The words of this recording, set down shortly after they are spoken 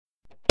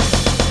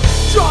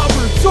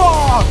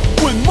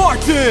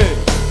Martin!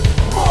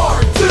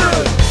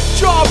 Martin!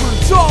 Jobber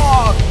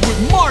Talk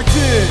with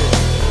Martin!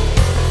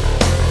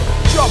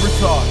 Jobber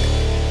Talk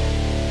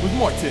with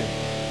Martin.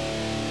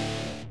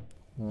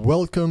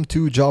 Welcome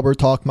to Jobber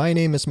Talk. My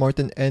name is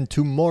Martin, and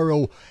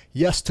tomorrow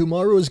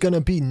is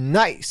gonna be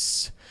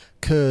nice.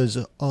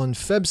 Cause on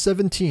Feb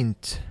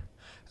 17th,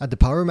 at the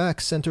Power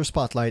Max Center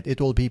Spotlight,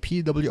 it will be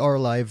PWR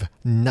Live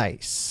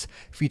Nice,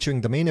 featuring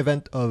the main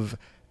event of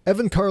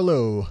Evan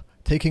Carlo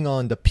taking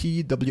on the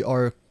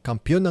PWR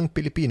Kampiyon ng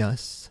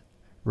Pilipinas,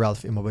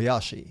 Ralph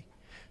Imabayashi.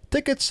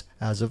 Tickets,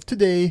 as of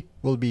today,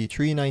 will be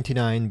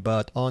 $3.99,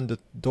 but on the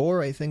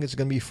door, I think it's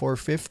going to be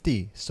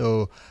 $4.50.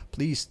 So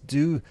please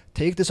do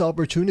take this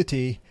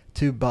opportunity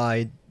to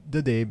buy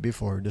the day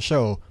before the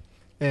show.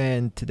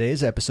 And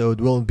today's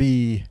episode will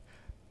be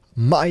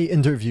my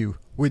interview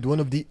with one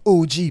of the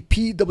OG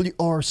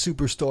PWR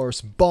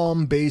superstars,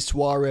 Bombay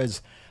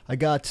Suarez. I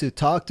got to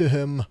talk to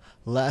him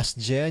last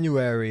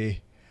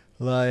January,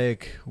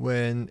 like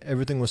when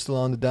everything was still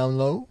on the down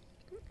low.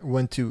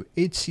 Went to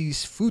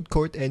HC's food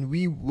court, and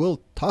we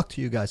will talk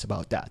to you guys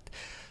about that.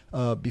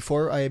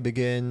 Before I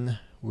begin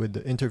with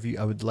the interview,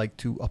 I would like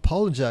to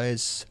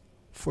apologize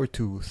for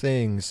two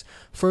things.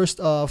 First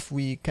off,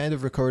 we kind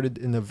of recorded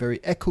in a very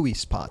echoey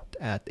spot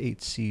at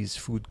HC's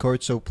food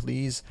court, so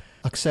please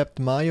accept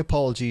my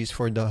apologies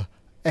for the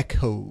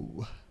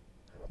echo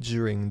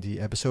during the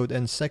episode.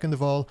 And second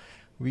of all,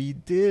 we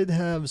did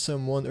have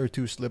some one or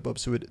two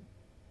slip-ups with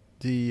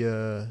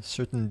the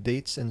certain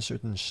dates and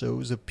certain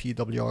shows of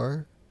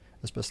PWR,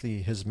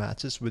 especially his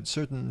matches with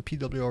certain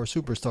PWR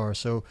superstars.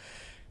 So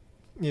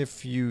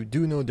if you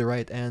do know the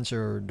right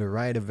answer or the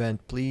right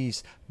event,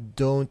 please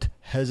don't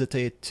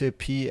hesitate to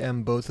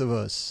PM both of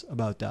us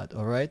about that,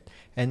 alright?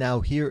 And now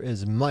here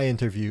is my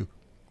interview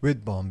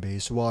with Bombay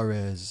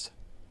Suarez.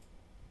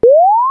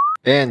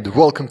 And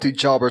welcome to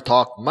Jobber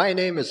Talk. My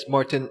name is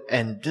Martin,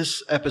 and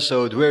this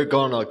episode we're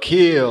gonna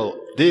kill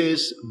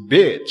this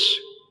bitch.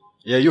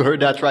 Yeah, you heard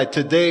that right.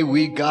 Today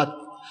we got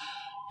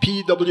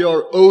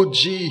PWR OG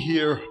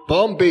here,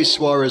 Bombay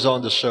Suarez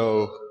on the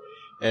show.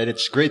 And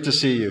it's great to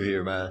see you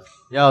here, man.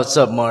 Yo, what's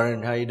up,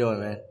 Martin? How you doing,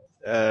 man?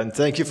 And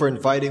thank you for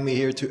inviting me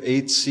here to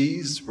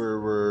 8Cs, where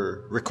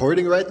we're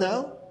recording right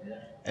now.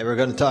 And we're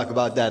going to talk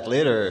about that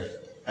later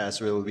as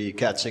we'll be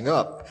catching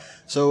up.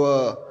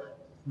 So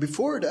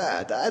before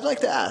that, I'd like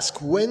to ask,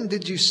 when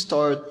did you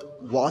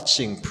start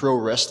watching pro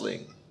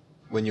wrestling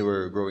when you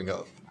were growing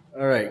up?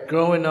 All right,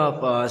 growing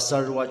up, I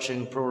started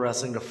watching pro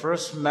wrestling. The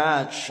first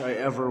match I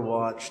ever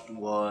watched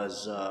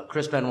was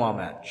Chris Benoit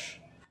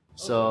match.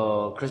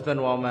 So Chris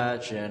Benoit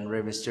match and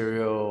Rey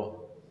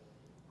Mysterio.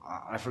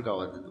 I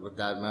forgot what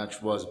that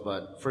match was,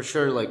 but for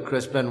sure, like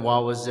Chris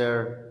Benoit was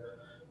there,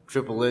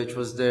 Triple H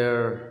was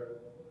there.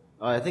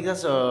 I think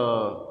that's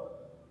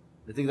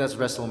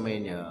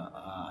WrestleMania.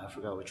 I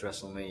forgot which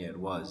WrestleMania it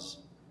was.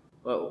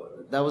 Well,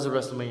 that was a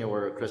WrestleMania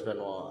where Chris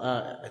Benoit.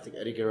 I think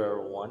Eddie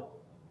Guerrero won.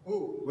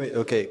 Oh, wait,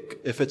 okay.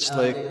 If it's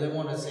They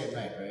won the same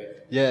night, right?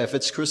 Yeah, if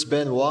it's Chris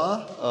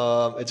Benoit,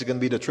 it's going to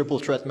be the triple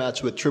threat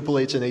match with Triple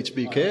H and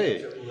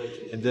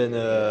HBK. And then,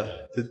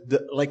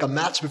 like a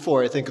match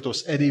before, I think it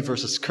was Eddie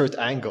versus Kurt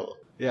Angle.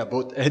 Yeah,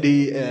 both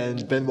Eddie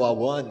and Benoit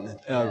won.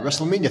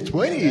 WrestleMania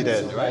 20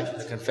 then, right?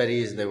 The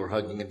confettis, they were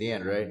hugging at the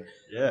end, right?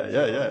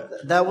 Yeah.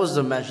 That was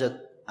the match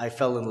that I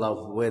fell in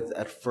love with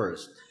at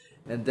first.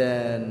 And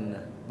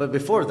then, but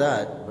before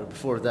that,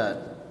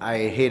 I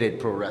hated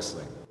pro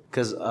wrestling.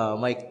 Because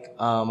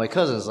my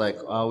cousins,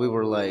 like, we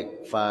were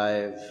like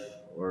 5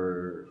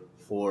 or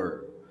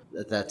 4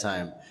 at that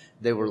time.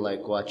 They were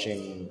like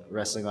watching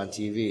wrestling on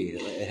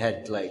TV. It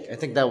had like, I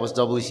think that was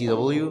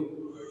WCW,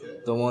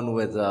 the one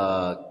with,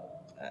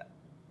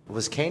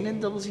 was Kane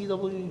in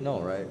WCW?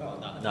 No, right?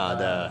 Nah,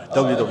 the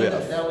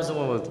WWF. That was the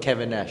one with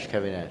Kevin Nash.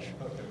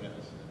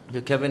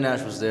 Yeah, Kevin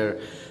Nash was there.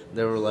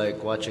 They were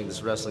like watching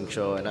this wrestling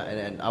show,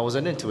 and I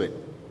wasn't into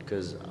it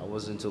because I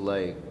was into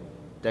like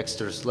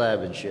Dexter's Lab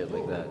and shit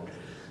like that.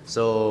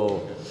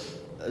 So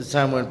as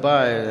time went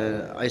by,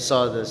 and I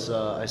saw the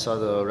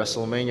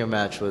WrestleMania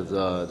match with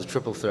the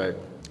Triple Threat,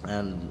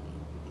 and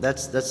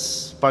that's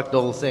sparked the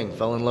whole thing.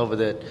 Fell in love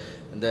with it,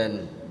 and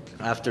then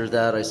after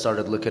that, I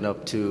started looking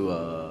up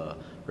to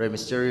Rey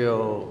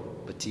Mysterio,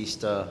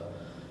 Batista,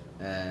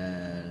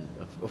 and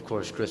of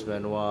course Chris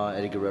Benoit,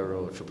 Eddie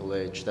Guerrero, Triple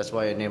H. That's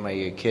why I named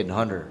my kid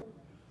Hunter.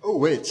 Oh,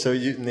 wait, so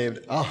you named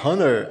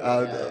Hunter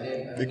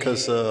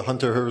because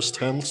Hunter Hearst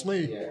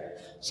Helmsley? Yeah.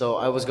 So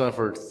I was going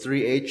for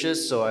 3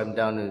 H's, so I'm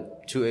down to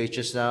 2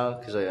 H's now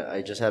because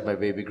I just had my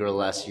baby girl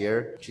last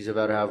year. She's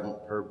about to have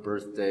her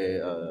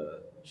birthday.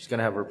 She's going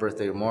to have her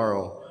birthday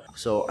tomorrow.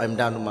 So I'm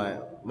down to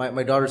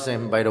my daughter's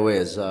name, by the way,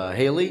 is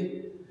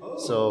Haley.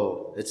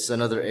 So it's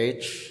another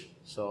H.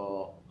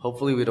 So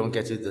hopefully we don't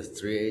get to the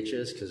 3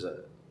 H's because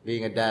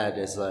being a dad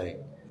is like,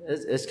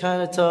 it's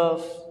kind of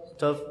tough.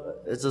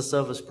 It's as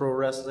tough as pro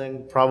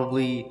wrestling,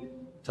 probably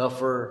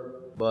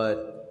tougher,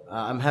 but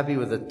I'm happy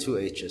with the 2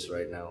 H's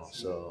right now.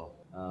 So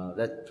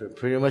that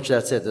pretty much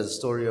that's it. That's the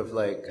story of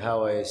like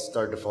how I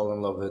started to fall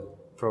in love with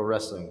pro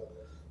wrestling.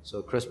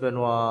 So Chris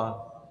Benoit,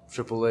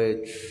 Triple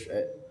H,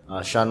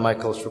 Shawn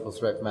Michaels triple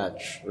threat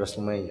match,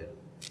 WrestleMania.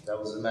 That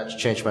was the match that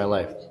changed my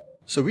life.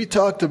 So we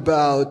talked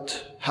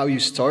about how you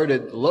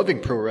started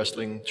loving pro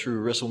wrestling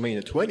through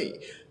WrestleMania 20.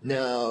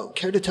 Now,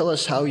 care to tell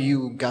us how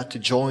you got to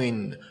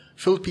join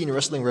Philippine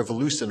Wrestling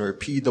Revolution, or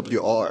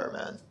PWR,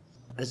 man?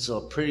 It's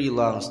a pretty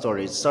long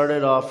story. It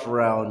started off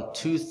around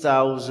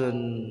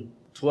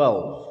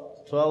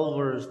 2012, 12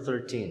 or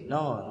 13.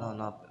 No,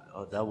 not.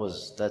 Oh,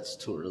 that's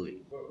too early.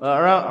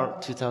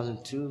 Around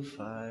 2002,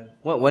 5.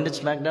 When did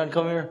SmackDown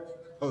come here?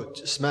 Oh,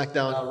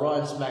 SmackDown. Raw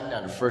and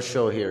SmackDown, the first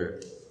show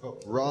here.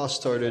 Raw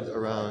started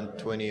around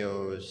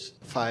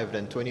 2005,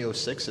 then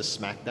 2006 is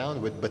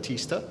SmackDown with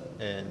Batista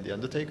and The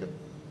Undertaker.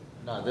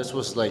 No, this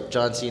was like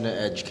John Cena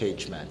Edge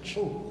cage match.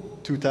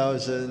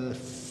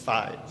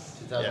 2005.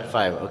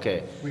 2005,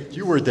 okay. Wait,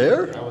 you were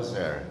there? I was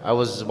there. I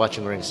was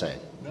watching ringside.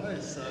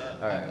 Nice.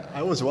 All right.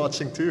 I was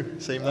watching too,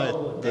 same night.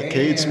 The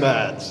cage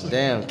match.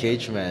 Damn,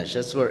 cage match.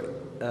 That's where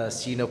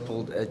Cena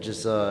pulled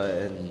Edge's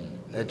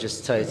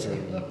tights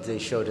and they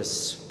showed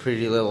his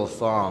pretty little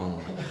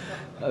thong.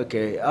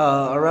 Okay,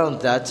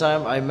 around that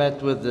time I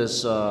met with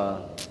this, it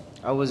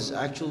was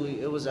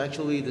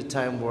actually the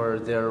time where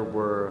there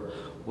were,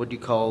 what do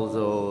you call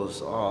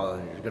those,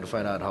 you're gonna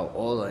find out how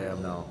old I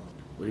am now.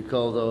 What do you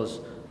call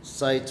those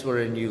sites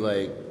wherein you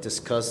like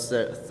discuss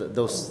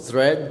those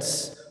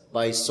threads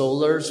by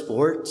Solar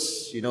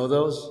Sports, you know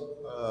those?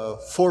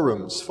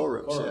 Forums.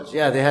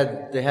 Yeah, they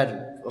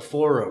had a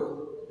forum.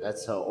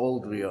 That's how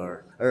old we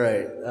are. All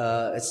right.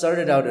 It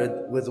started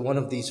out with one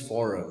of these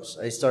forums.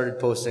 I started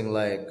posting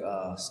like,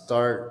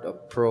 start a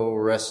pro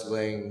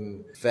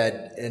wrestling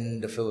fed in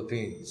the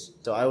Philippines.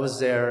 So I was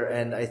there,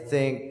 and I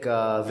think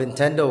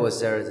Nintendo was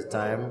there at the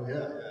time.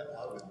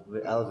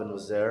 Alvin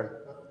was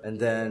there. And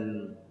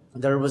then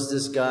there was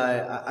this guy.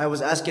 I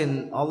was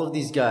asking all of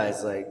these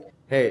guys, like,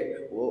 hey,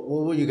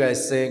 what would you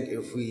guys think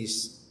if we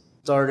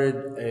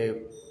started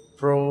a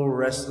pro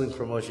wrestling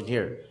promotion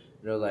here?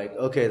 They're like,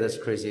 okay, that's a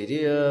crazy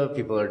idea.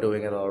 People are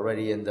doing it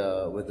already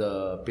with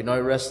the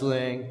Pinoy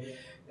wrestling.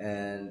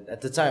 And at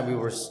the time, we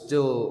were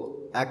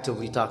still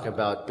actively talking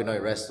about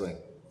Pinoy wrestling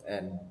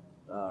and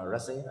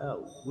wrestling.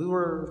 We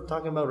were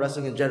talking about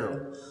wrestling in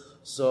general.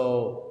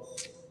 So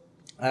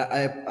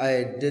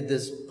I did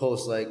this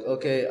post like,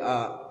 okay,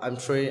 I'm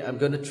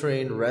gonna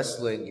train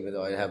wrestling, even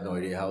though I have no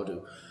idea how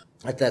to.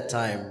 At that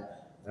time,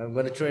 I'm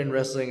gonna train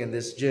wrestling in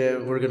this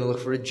gym. We're gonna look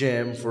for a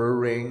gym, for a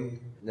ring.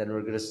 Then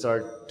we're gonna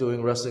start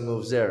doing wrestling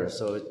moves there.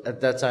 So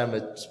at that time,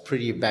 it's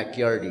pretty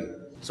backyardy.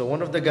 So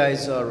one of the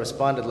guys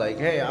responded like,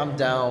 "Hey, I'm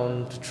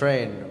down to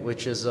train,"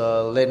 which is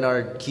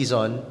Leonard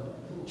Quizon.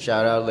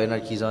 Shout out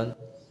Leonard Quizon.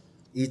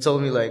 He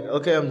told me like,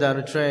 "Okay, I'm down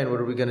to train.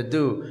 What are we gonna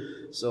do?"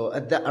 So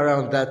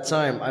around that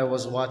time, I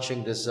was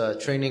watching this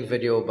training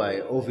video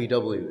by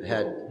OVW.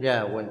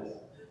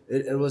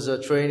 It was a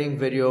training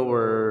video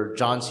where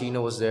John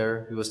Cena was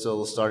there. He was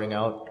still starting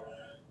out.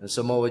 And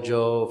Samoa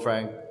Joe,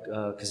 Frank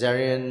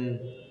Kazarian,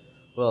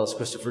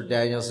 Christopher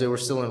Daniels, they were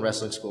still in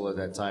wrestling school at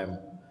that time.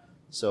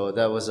 So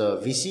that was a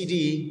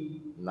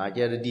VCD, not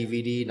yet a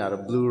DVD, not a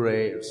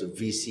Blu-ray, it was a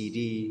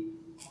VCD.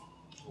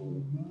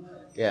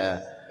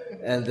 Yeah.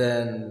 And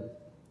then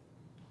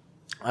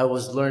I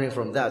was learning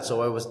from that.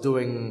 So I was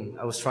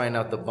trying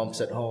out the bumps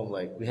at home.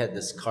 Like we had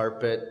this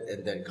carpet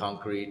and then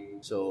concrete.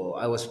 So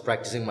I was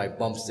practicing my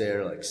bumps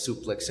there, like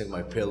suplexing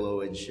my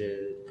pillow and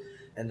shit.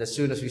 And as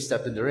soon as we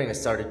stepped in the ring, I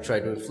started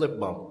trying doing flip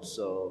bumps.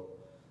 So,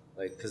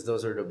 like, because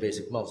those are the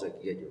basic bumps. Like,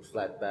 you get your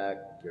flat back,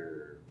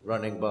 your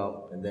running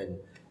bump, and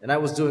I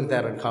was doing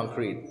that on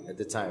concrete at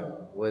the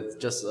time with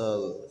just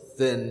a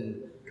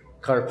thin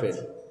carpet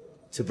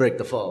to break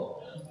the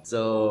fall.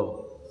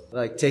 So,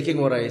 like, taking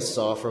what I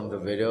saw from the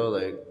video,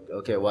 like,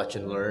 okay, watch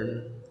and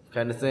learn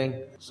kind of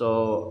thing.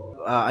 So,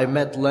 I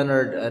met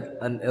Leonard at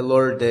an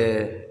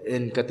Elorde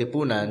in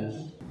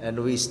Katipunan, and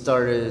we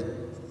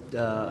started.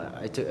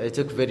 I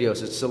took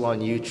videos. It's still on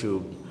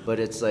YouTube, but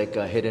it's like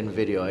a hidden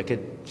video. I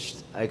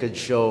could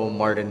show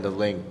Martin the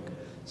link,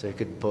 so he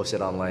could post it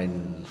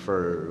online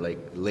for like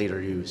later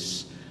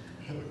use.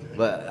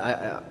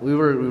 But we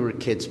were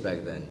kids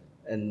back then,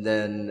 and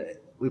then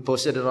we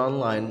posted it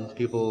online.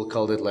 People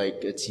called it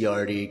like it's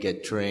Yardy,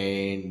 get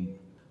trained,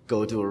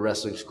 go to a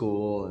wrestling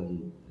school,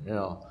 and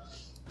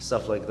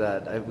stuff like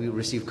that. We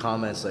received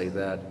comments like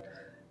that,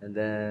 and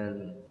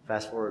then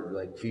fast forward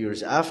like a few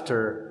years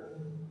after.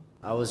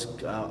 I was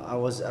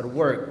at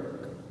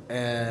work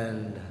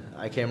and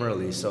I came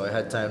early, so I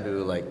had time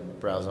to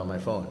like browse on my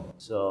phone.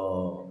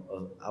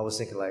 So I was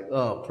thinking like,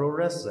 oh, pro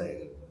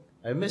wrestling.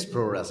 I miss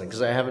pro wrestling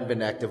because I haven't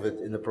been active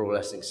in the pro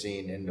wrestling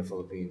scene in the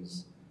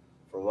Philippines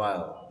for a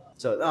while.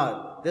 So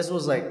this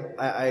was like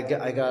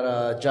I got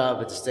a job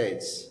at the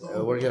States.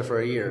 I worked there for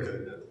a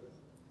year,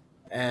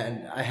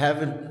 and I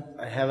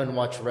haven't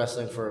watched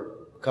wrestling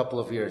for a couple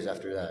of years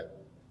after that.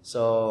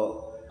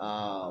 So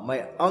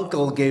my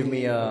uncle gave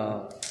me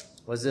a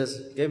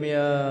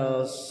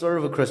sort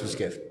of a Christmas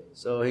gift.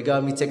 So he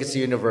got me tickets to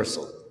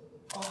Universal.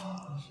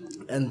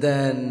 And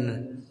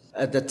then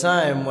at the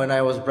time when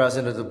I was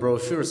browsing the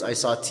brochures, I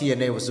saw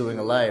TNA was doing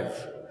a live.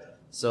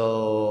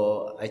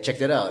 So I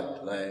checked it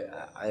out.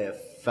 I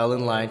fell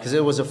in line because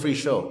it was a free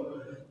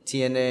show.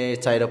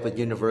 TNA tied up with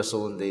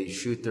Universal and they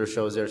shoot their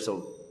shows there.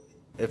 So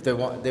if they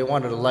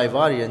wanted a live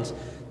audience,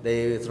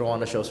 they throw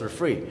on the shows for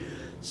free.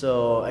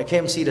 So I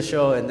came see the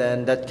show, and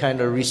then that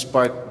kind of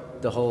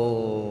re-sparked the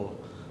whole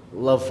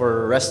love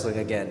for wrestling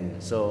again.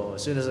 So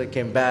as soon as I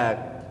came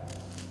back,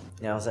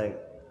 I was like,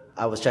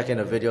 I was checking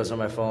the videos on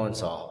my phone.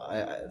 So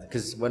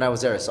because when I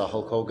was there, I saw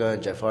Hulk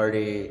Hogan, Jeff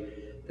Hardy.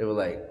 They were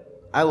like,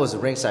 I was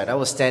ringside. I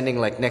was standing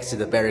like next to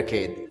the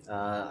barricade.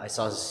 I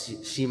saw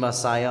Shima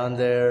Sion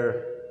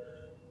there,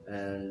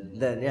 and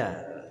then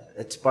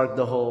it sparked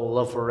the whole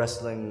love for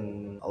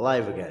wrestling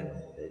alive again.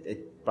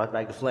 It brought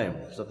back the flame,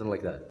 something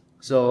like that.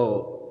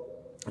 So,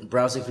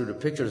 browsing through the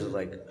pictures, I was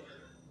like,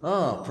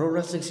 oh, pro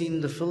wrestling scene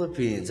in the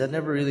Philippines. That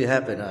never really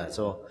happened.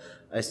 So,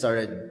 I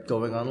started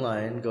going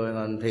online, going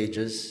on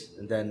pages,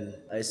 and then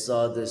I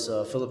saw this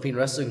Philippine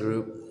wrestling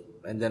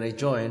group, and then I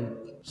joined.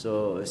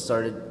 So, I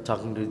started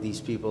talking to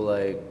these people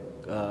like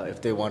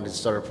if they wanted to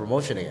start a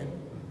promotion again.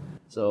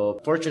 So,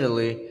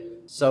 fortunately,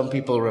 some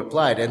people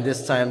replied, and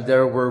this time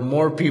there were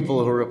more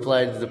people who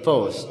replied to the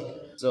post.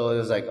 So it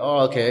was like,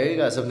 oh, okay,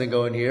 got something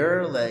going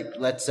here. Like,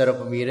 let's set up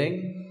a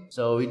meeting.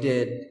 So we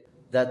did.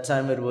 That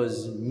time it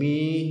was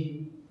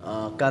me,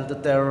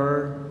 Canto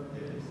Terror,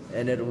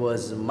 and it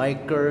was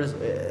Micers.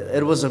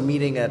 It was a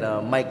meeting at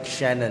Mike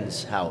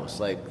Shannon's house,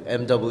 like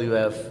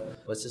MWF.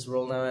 What's his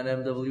role now at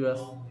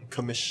MWF?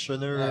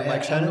 Commissioner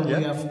Mike Shannon,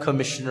 MWF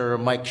Commissioner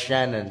Mike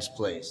Shannon's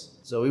place.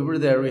 So we were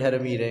there, we had a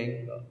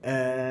meeting,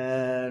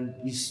 and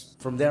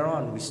from there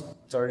on, we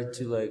started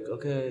to like,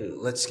 okay,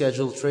 let's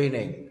schedule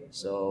training.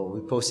 So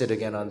we posted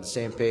again on the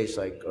same page,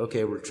 like,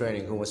 okay, we're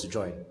training, who wants to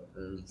join?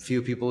 And a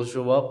few people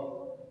show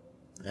up,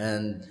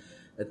 and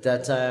at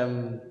that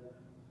time,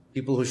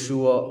 people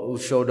who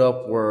showed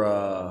up were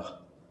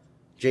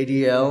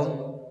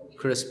JDL,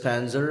 Chris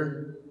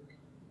Panzer,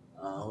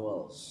 who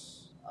else?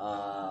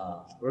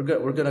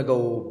 We're gonna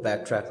go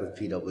backtrack with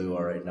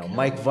PWR right now.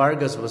 Mike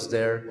Vargas was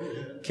there,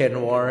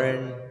 Ken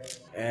Warren,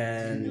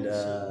 and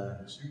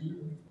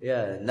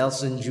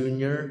Nelson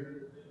Jr.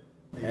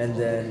 And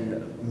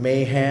then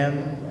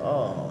Mayhem.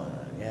 Oh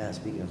yeah,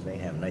 speaking of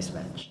Mayhem, nice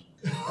match.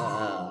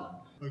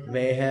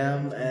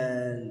 Mayhem,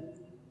 and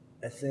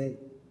I think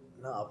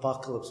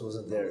Apocalypse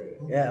wasn't there.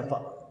 Yeah,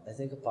 I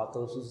think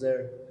Apocalypse was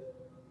there,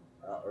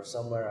 or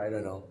somewhere. I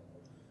don't know.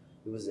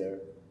 He was there,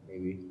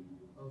 maybe.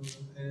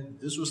 And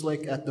this was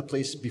like at the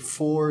place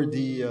before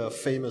the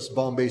famous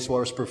Bombay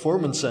Swar's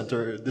Performance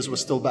Center. This was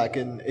still back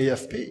in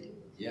AFP.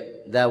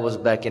 Yep. That was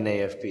back in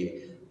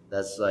AFP.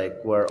 That's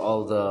like where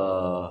all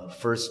the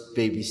first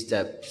baby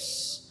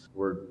steps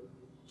were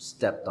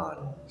stepped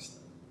on.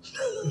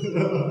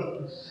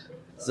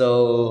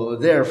 So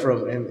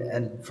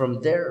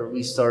from there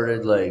we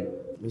started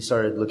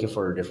looking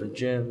for different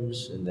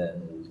gyms, and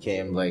then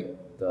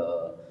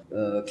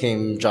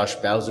came Josh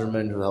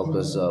Bowserman, who helped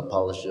us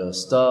polish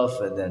stuff,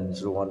 and then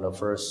through one of the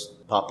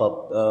first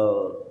pop-up,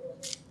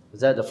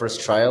 was that the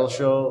first trial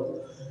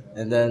show?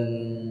 And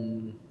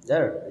then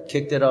we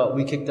kicked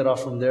it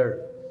off from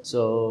there.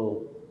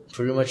 So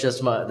pretty much that's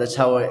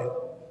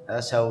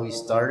how we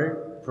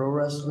started pro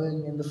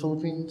wrestling in the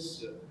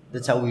Philippines.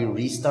 That's how we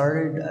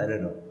restarted. I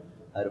don't know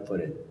how to put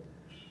it,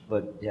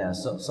 but yeah,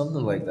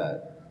 something like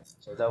that.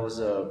 So that was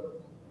a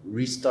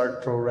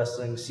restart pro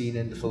wrestling scene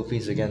in the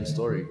Philippines again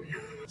story.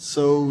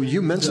 So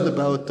you mentioned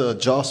about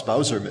Josh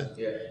Bowserman.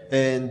 Yeah.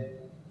 And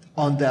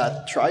on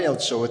that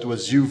tryout show, it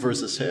was you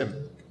versus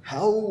him.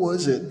 How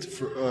was it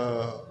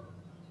for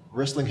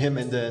wrestling him?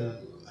 And then,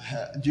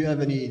 do you have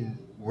any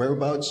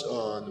whereabouts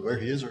on where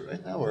he is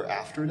right now or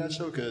after that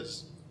show?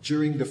 Because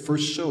during the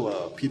first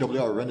show,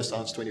 PWR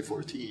Renaissance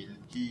 2014,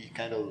 he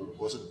kind of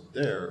wasn't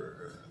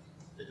there,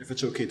 if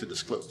it's okay to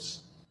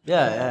disclose.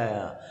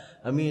 Yeah.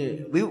 I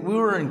mean, we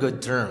were in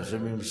good terms. I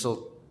mean,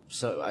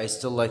 so I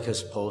still like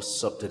his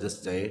posts up to this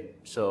day.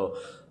 So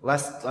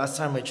last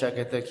time I checked,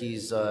 I think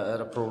he's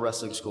at a pro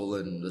wrestling school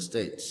in the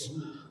States.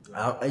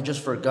 I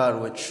just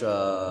forgot which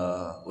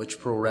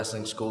pro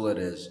wrestling school it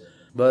is,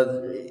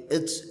 but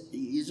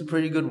he's a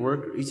pretty good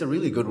worker. He's a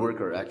really good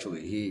worker,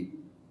 actually.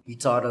 He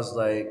taught us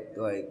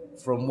like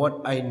from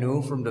what I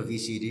knew from the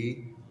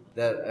VCD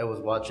that I was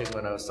watching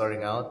when I was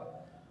starting out.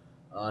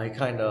 He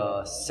kind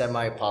of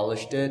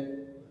semi-polished it,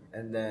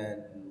 and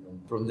then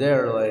from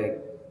there,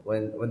 like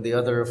when the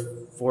other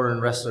foreign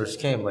wrestlers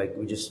came, like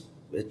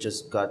it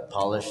just got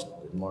polished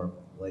more.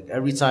 Like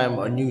every time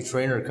a new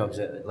trainer comes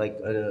in, like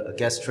a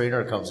guest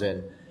trainer comes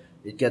in,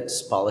 it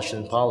gets polished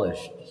and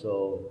polished.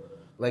 So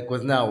like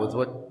with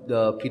what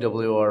the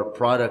PWR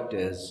product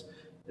is,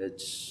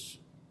 it's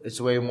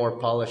way more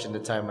polished than the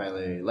time I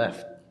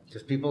left.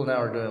 Because people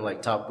now are doing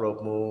like top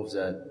rope moves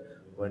that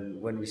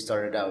when we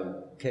started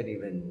out can't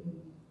even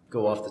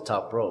go off the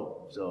top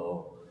rope.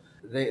 So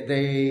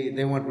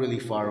they went really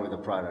far with the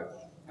product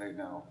right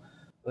now.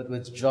 But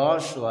with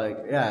Josh,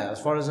 as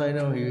far as I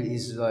know,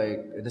 he's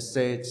like in the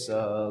States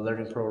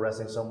learning pro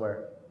wrestling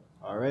somewhere.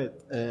 All right.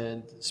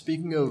 And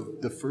speaking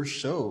of the first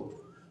show,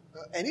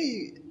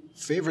 any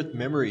favorite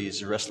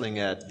memories wrestling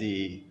at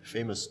the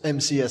famous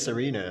MCS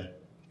Arena?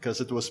 Because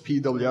it was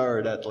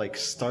PWR that like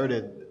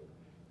started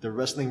the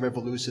wrestling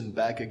revolution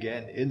back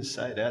again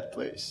inside that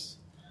place.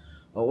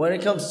 But when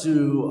it comes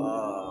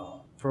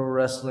to pro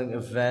wrestling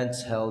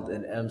events held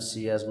in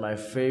MCS, my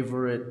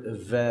favorite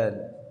event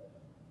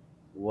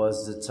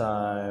was the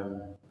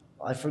time.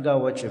 I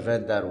forgot which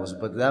event that was,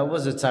 but that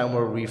was the time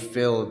where we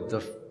filled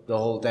the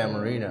whole damn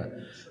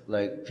arena.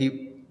 Like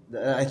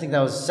I think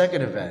that was the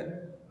second event.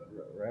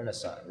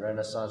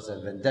 Renaissance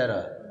and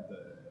Vendetta.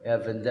 Yeah,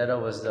 Vendetta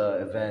was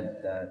the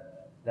event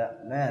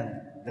that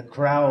man, the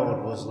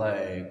crowd was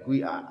like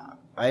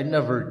I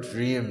never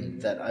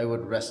dreamed that I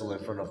would wrestle in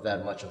front of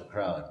that much of a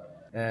crowd.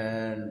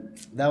 And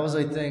that was,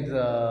 I think,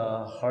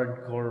 the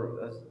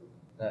hardcore.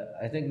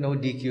 I think no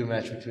DQ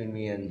match between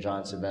me and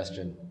John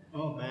Sebastian.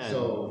 Oh man!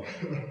 So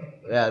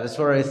yeah, that's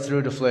where I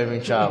threw the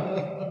flaming chop.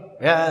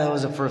 Yeah, that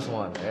was the first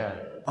one. Yeah.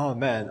 Oh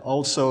man!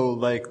 Also,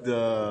 like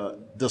the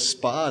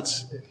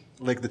spots,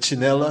 like the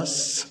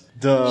chinelas,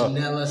 the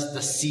Chinelas, the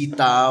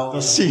sitaw,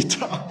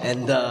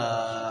 and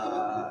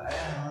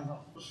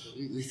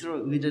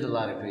we did a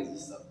lot of crazy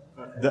stuff.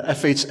 the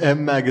FHM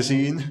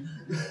magazine.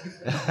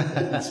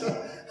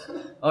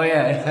 Oh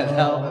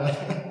yeah.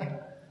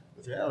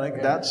 Yeah,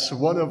 like that's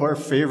one of our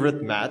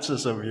favorite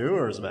matches of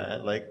yours,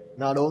 man. Like,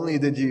 not only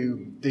did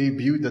you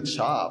debut the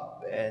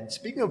chop, and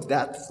speaking of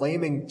that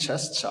flaming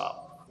chest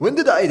chop, when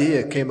did the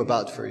idea came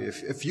about for you,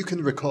 if you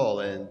can recall,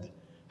 and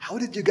how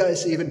did you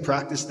guys even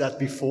practice that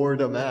before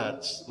the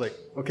match? Like,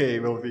 okay,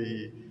 we'll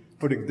be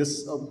putting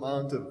this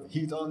amount of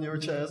heat on your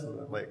chest,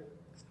 like,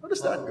 how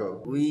does that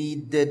go? We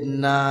did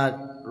not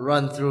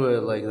run through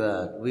it like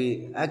that.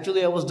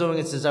 I was doing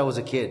it since I was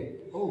a kid.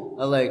 Oh.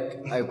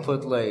 I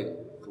put like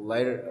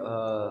lighter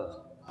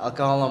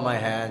alcohol on my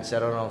hand,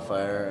 set it on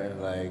fire,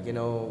 and like, you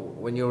know,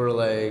 when you're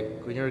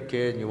a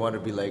kid and you want to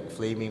be like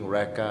flaming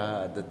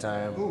Rekka at the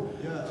time. Oh,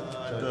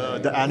 yeah,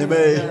 the anime.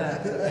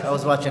 Yeah, I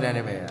was watching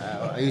anime.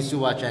 I used to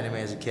watch anime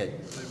as a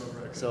kid.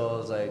 So I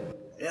was like,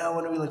 yeah, I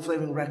want to be like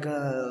flaming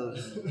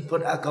Rekka,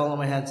 put alcohol on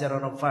my hand, set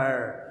it on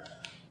fire.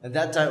 At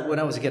that time, when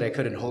I was a kid, I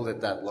couldn't hold it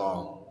that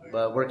long.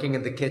 But working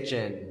in the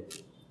kitchen,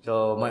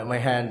 so my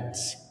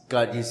hands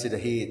got used to the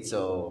heat,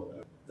 so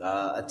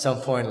at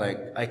some point, like,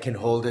 I can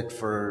hold it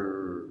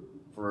for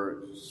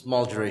a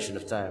small duration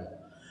of time.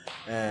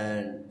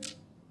 And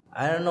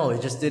I don't know, I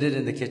just did it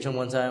in the kitchen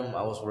one time.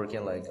 I was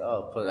working, like,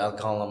 put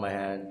alcohol on my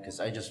hand, because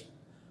I just,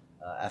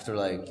 after,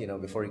 like, you know,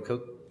 before you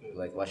cook,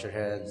 like, wash your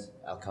hands,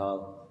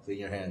 alcohol, clean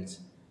your hands,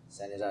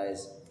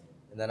 sanitize.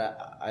 And then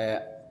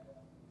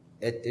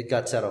it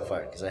got set on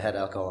fire, because I had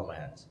alcohol on my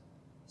hands.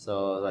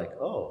 So, like,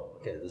 oh,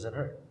 okay, it doesn't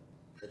hurt.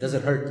 It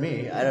doesn't hurt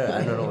me. I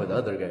don't know with the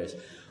other guys,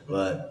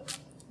 but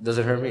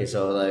doesn't hurt me.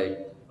 So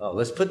like,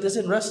 let's put this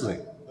in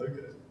wrestling.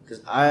 Okay.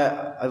 Because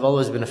I've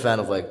always been a fan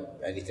of like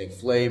anything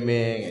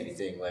flaming,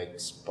 anything like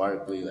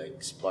sparkly,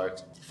 like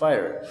sparks.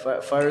 Fire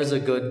is a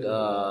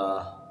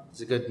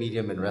good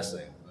medium in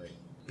wrestling. Like,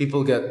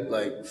 people get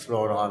like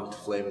thrown on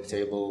flaming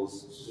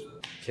tables,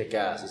 kick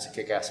ass. It's a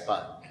kick ass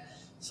spot.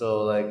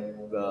 So like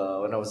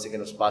when I was thinking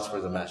of spots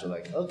for the match, I'm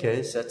like,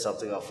 okay, set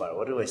something on fire.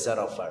 What do I set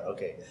on fire?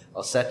 Okay,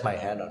 I'll set my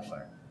hand on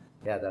fire.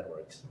 Yeah, that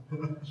works.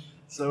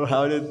 So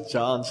how did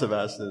John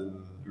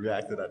Sebastian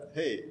react to that?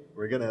 Hey,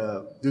 we're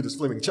gonna do this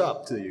flaming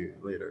chop to you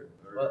later.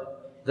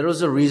 Well, there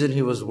was a reason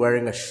he was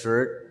wearing a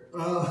shirt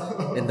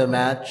in the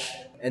match,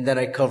 and then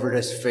I covered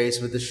his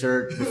face with the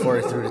shirt before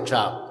I threw the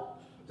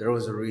chop. There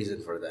was a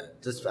reason for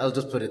that. I'll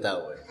just put it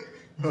that way.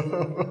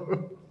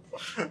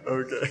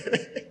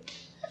 Okay.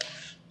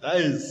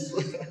 Nice.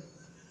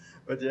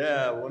 But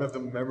yeah, one of the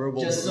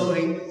memorable. Just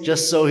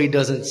so he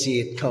doesn't see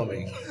it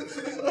coming.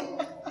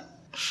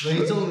 But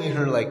he told me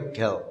her like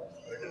hell.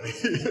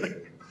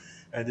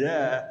 And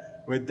yeah,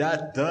 with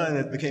that done,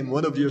 it became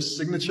one of your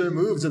signature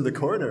moves in the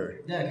corner.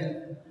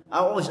 Yeah,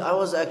 I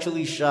was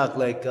actually shocked,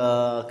 like,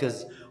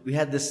 cause we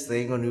had this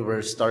thing when we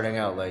were starting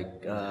out,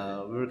 like,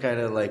 we were kind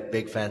of like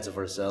big fans of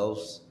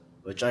ourselves,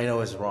 which I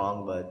know is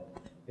wrong, but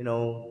you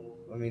know,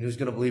 I mean, who's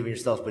gonna believe in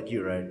yourself but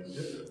you, right?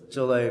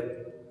 So like,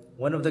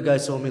 one of the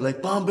guys told me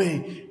like,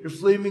 Bombay, your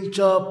flaming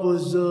chop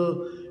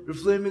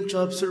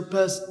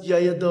surpassed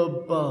Yaya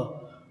Dub.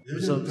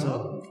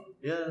 So,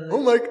 yeah.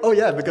 Oh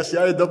yeah, because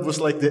Yaya Dub was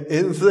like the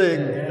in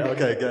thing. Yeah.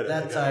 Okay, get it.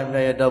 That time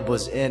Yaya Dub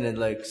was in, and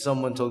like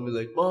someone told me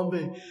like,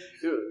 Bombay,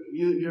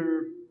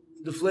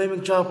 the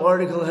flaming chop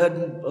article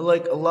had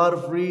like a lot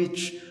of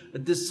reach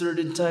at this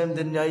certain time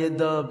than Yaya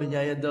Dub, and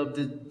Yaya Dub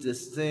did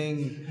this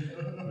thing.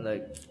 I'm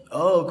like,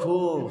 oh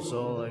cool.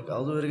 So like,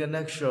 I'll do it again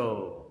next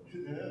show.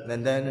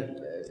 And then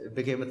it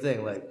became a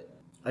thing. Like,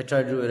 I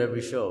try to do it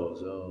every show,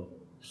 so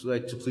it's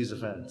like to please the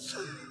fans.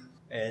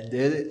 And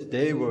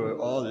they were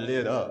all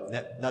lit up.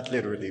 Not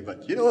literally,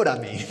 but you know what I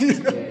mean.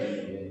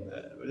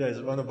 That's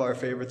one of our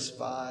favorite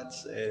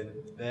spots, and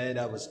man,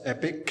 that was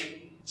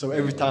epic. So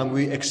every time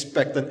we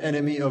expect an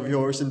enemy of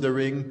yours in the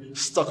ring,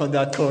 stuck on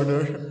that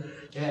corner.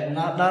 Yeah,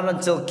 not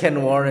until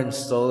Ken Warren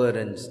stole it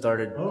and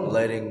started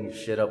lighting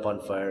shit up on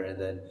fire, and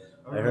then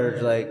I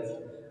heard like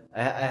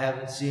I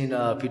haven't seen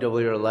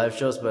PWR live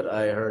shows, but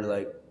I heard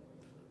like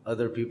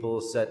other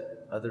people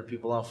set other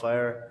people on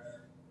fire.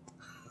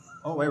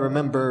 Oh, I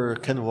remember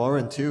Ken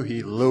Warren too.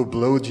 He low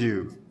blowed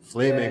you,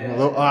 flaming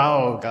low.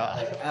 Oh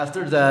god.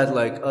 After that,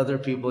 like other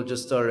people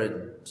just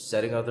started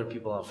setting other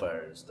people on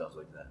fire and stuff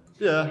like that.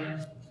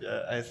 Yeah,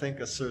 yeah. I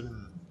think a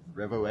certain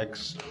Revo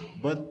X.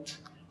 But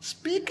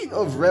speaking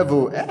of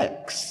Revo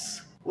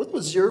X, what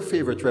was your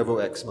favorite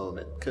Revo X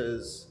moment?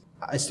 Because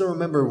I still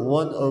remember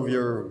one of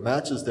your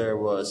matches there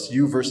was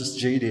you versus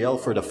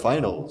JDL for the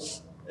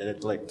finals, and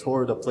it like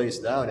tore the place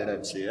down at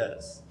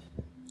MCS.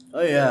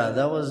 Oh yeah,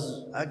 that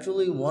was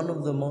actually one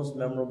of the most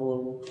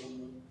memorable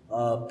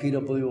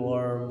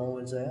PWR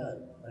moments I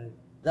had.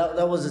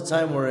 That was a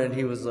time wherein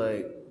he was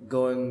like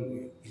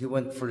he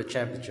went for the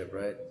championship,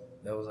 right?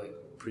 That was like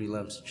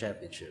prelims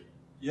championship.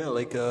 Yeah,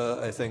 like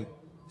I think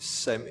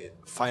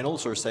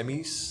finals or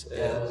semis. Yeah,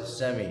 it was a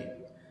semi.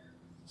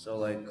 So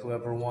like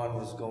whoever won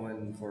was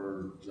going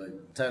for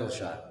like title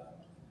shot.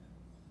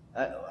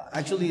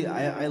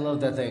 I love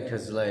that thing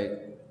because like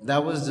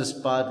that was the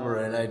spot where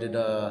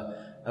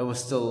I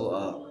was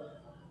still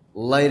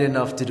light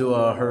enough to do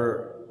a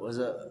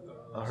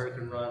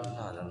hurricane run?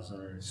 No, that was not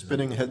a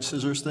Spinning head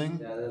scissors thing,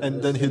 Yeah,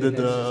 and then he did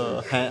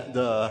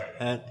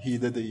he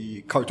did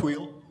the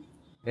cartwheel.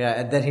 Yeah,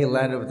 and then he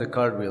landed with the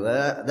cartwheel.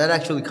 That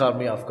actually caught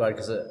me off guard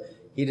because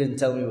he didn't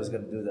tell me he was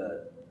gonna do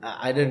that.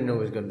 I didn't know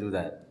he was gonna do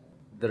that.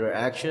 The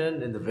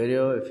reaction in the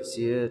video, if you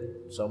see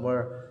it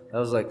somewhere, that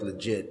was like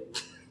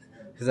legit.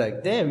 He's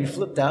like, "Damn, you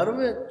flipped out of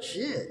it?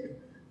 Shit."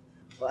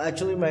 Well,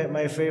 actually,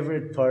 my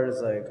favorite part is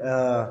like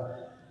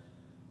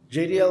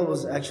JDL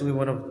was actually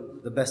one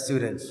of the best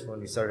students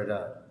when we started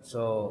out.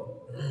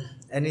 So,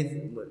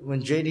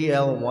 when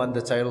JDL won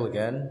the title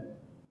again,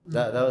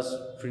 that was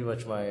pretty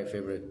much my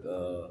favorite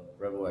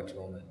Revo X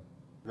moment.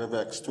 Revo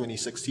X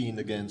 2016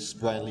 against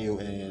Brian Leo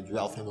and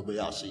Ralph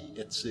Hinobayashi.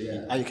 It's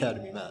a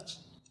iAcademy match.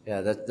 Yeah,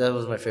 that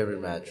was my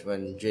favorite match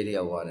when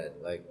JDL won it.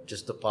 Like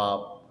just the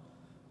pop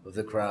of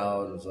the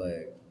crowd was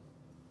like,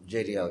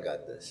 JDL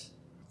got this.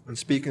 And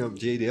speaking of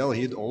JDL,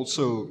 he'd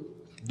also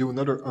do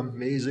another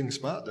amazing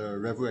spot,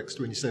 Revo X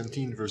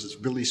 2017 versus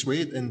Billy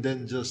Swade, and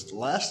then just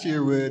last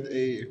year with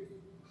a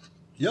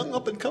young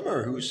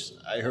up-and-comer who's,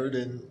 I heard,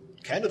 in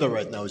Canada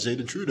right now,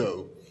 Zayden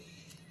Trudeau.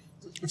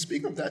 And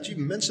speaking of that, you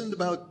mentioned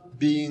about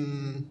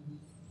being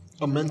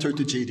a mentor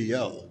to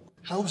JDL.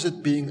 How is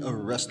it being a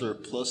wrestler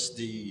plus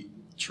the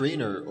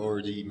trainer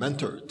or the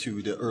mentor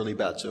to the early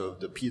batch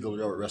of the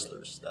PWR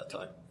wrestlers that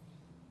time?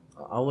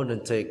 I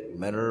wouldn't take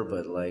mentor,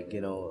 but like,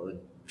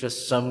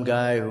 just some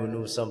guy who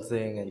knew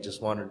something and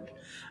just wanted.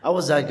 I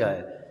was that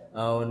guy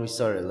when we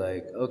started.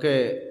 Like,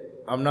 okay,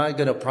 I'm not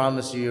gonna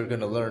promise you're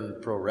gonna learn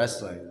pro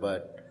wrestling,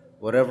 but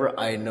whatever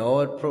I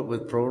know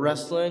with pro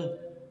wrestling,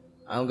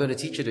 I'm gonna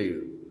teach it to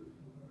you.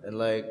 And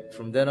like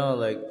from then on,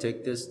 like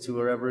take this to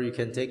wherever you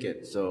can take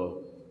it.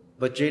 So,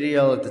 but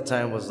JDL at the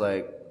time was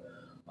like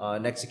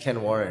next to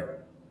Ken Warren.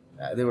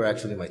 They were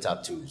actually my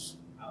top twos.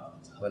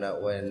 When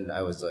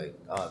I was like,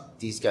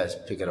 these guys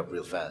pick it up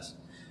real fast.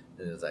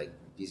 And it was like,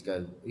 these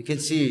guys, you can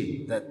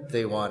see that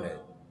they want it.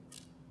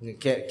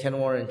 Ken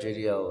Warren and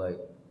JDL, like,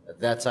 at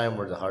that time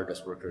were the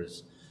hardest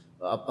workers.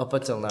 Up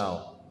until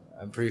now,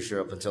 I'm pretty sure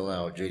up until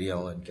now,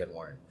 JDL and Ken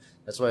Warren.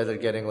 That's why they're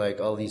getting,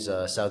 like, all these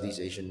Southeast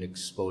Asian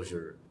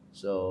exposure.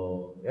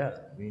 So, yeah,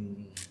 I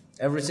mean,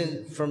 ever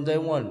since, from day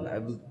one,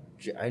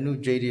 I knew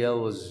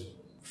JDL was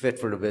fit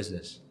for the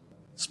business.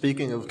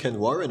 Speaking of Ken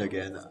Warren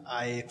again,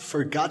 I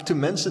forgot to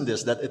mention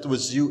this, that it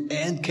was you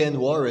and Ken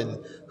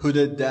Warren who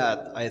did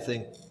that, I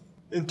think,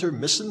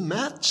 intermission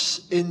match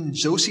in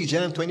Josie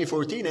Jam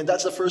 2014, and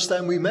that's the first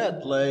time we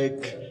met.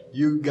 Like,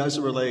 you guys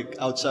were like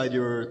outside,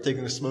 you were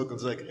taking a smoke, and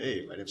it's like,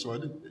 hey, my name's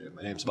Martin,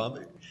 my name's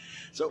Bombay.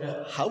 So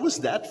how was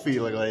that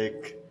feeling?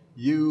 Like,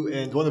 you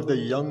and one of the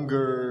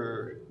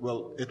younger,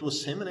 well, it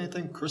was him, and I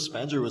think Chris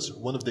Panger was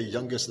one of the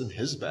youngest in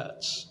his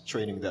batch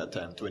training that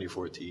time,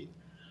 2014.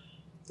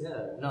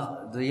 Yeah,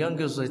 no, the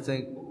youngest I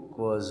think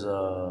was,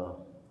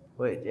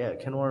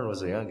 Ken Warren was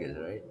the youngest,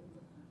 right?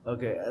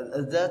 Okay,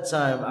 at that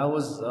time, I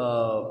was,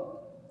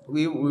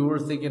 we were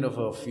thinking of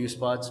a few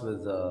spots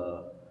with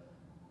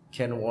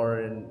Ken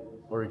Warren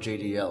or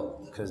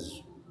JDL,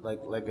 because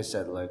like I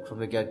said, like from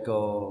the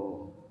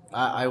get-go,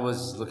 I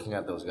was looking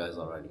at those guys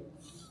already.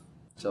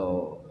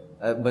 So,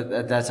 but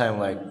at that time,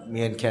 like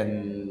me and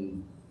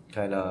Ken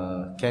kind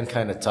of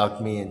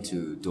talked me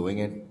into doing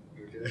it.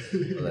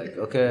 Like,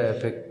 okay,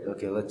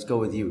 let's go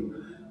with you,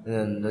 and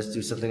then let's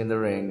do something in the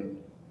ring.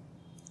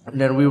 And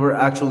then we were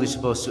actually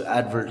supposed to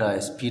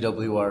advertise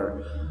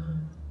PWR's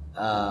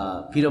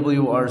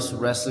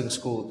wrestling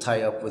school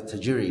tie up with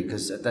Tajiri,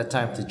 because at that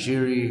time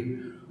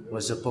Tajiri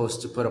was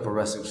supposed to put up a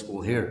wrestling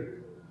school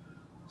here.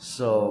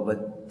 So,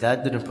 but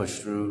that didn't push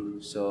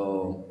through.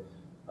 So,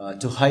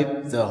 to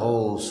hype the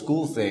whole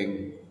school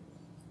thing,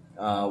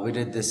 we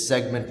did this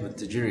segment with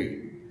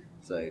Tajiri.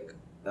 It's like,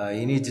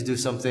 you need to do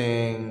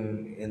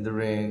something in the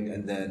ring,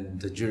 and then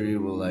Tajiri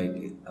will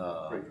like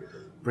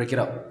break it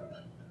up.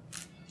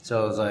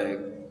 So I was like,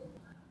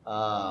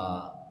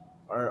 all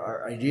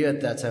our idea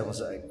at that time was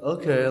like,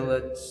 okay,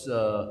 let's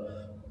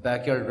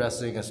backyard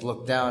wrestling is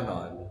looked down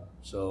on,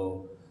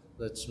 so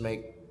let's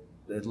make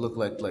it look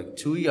like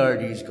two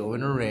yardies go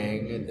in a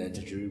ring and then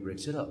Tajiri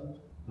breaks it up.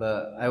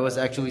 But I was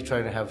actually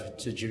trying to have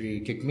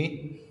Tajiri kick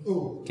me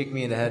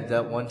in the head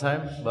that one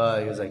time,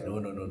 but he was like,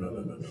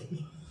 no.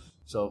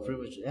 So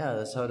pretty much, yeah,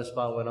 that's how the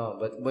spot went on.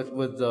 But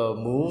with the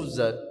moves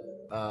that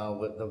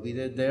we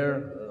did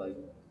there, like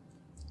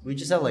we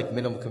just had like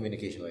minimal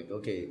communication. Like,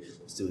 okay,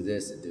 let's do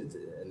this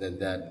and then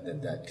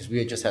that, because we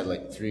had just had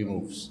like 3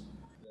 moves.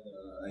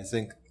 I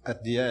think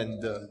at the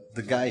end,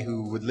 the guy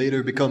who would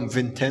later become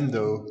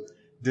Nintendo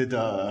did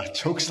a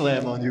choke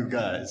slam on you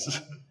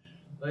guys.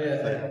 Oh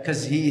yeah,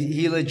 because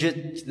he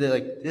legit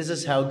like this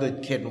is how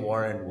good Ken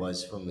Warren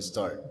was from the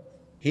start.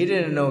 He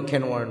didn't know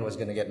Ken Warren was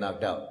gonna get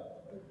knocked out,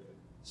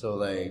 so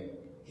like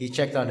he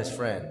checked on his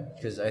friend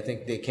because I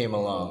think they came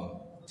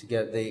along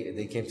together.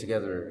 They came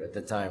together at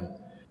the time,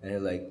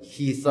 and like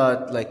he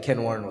thought like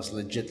Ken Warren was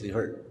legitly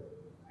hurt.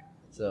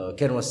 So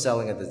Ken was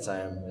selling at the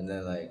time, and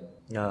then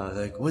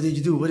like what did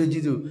you do? What did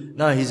you do?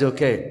 Nah, he's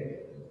okay.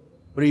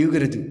 What are you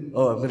gonna do?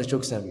 Oh, I'm gonna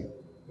chokeslam you.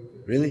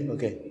 Really?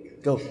 Okay,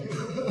 go.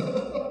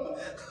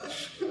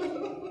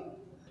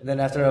 And then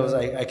after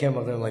I came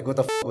up there, I'm like, what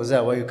the f was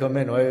that? Why you come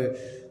in?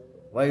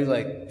 Why you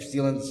like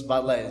stealing the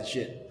spotlight and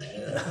shit?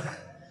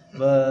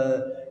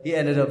 But he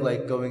ended up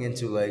like going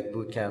into like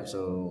boot camp,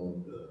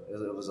 so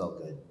it was all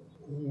good.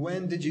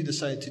 When did you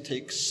decide to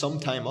take some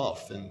time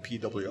off in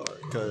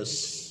PWR?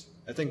 Because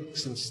I think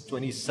since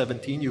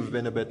 2017 you've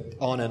been a bit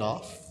on and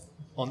off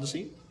on the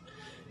scene.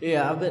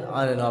 Yeah, I've been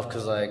on and off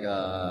because like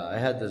I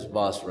had this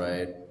boss,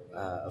 right?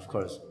 Of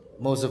course,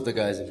 most of the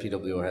guys in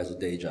PWR has a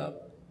day job,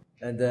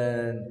 and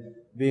then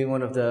being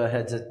one of the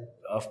heads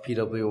of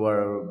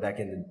PWR back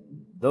in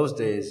those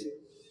days,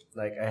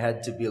 like I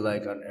had to be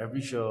like on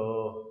every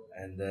show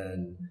and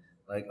then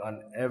like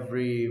on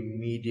every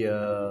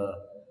media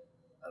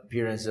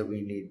appearance that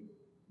we need,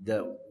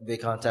 that they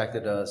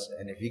contacted us,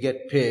 and if you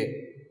get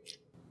picked,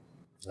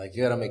 like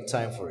you gotta make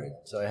time for it.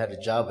 So I had a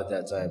job at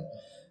that time,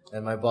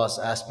 and my boss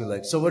asked me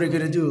like, so what are you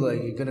gonna do?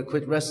 Like, you gonna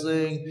quit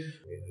wrestling?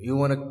 You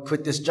wanna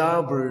quit this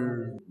job,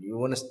 or you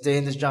wanna stay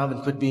in this job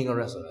and quit being a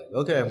wrestler? Like,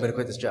 okay, I'm gonna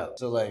quit this job.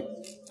 So like,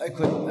 I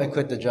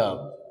quit the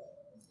job.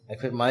 I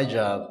quit my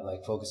job,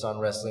 like focus on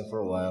wrestling for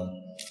a while.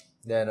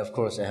 Then of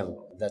course at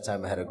that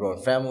time I had a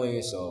growing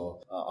family, so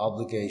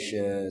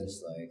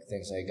obligations, like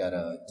things I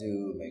gotta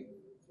do,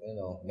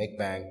 make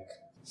bank.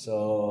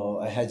 So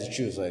I had to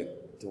choose like,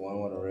 do I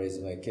want to raise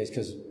my kids?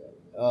 Because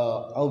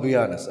I'll be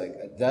honest, like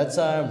at that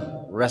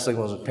time wrestling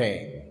wasn't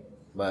paying,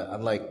 but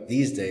unlike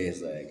these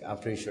days, like I'm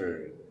pretty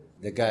sure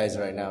the guys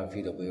right now in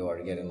PWR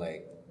are getting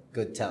like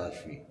good talent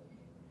fee.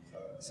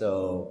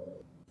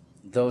 So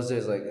those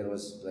days, like it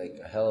was like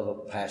a hell of a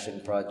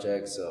passion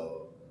project.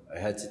 So I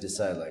had to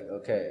decide, like,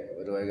 okay,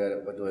 what do I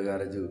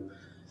gotta do?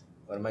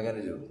 What am I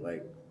gonna do?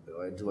 Like,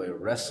 do I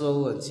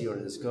wrestle and see where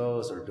this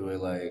goes, or do I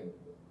like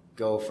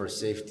go for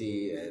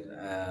safety? And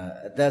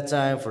at that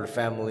time, for the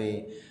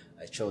family,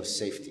 I chose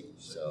safety.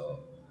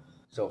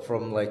 So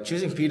from like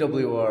choosing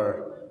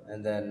PWR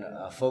and then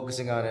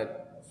focusing on it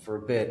for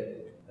a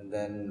bit, and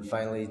then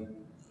finally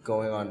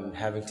going on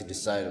having to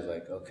decide of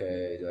like,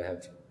 okay, do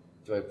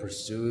I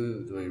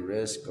pursue, do I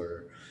risk,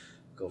 or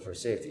go for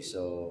safety?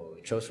 So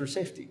I chose for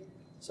safety.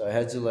 So I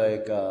had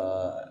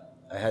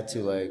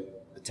to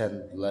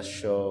attend less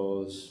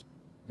shows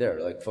there,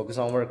 like focus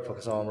on work,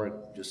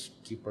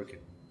 just keep working.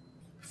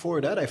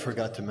 Before that, I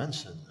forgot to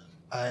mention,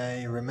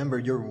 I remember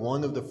you're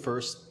one of the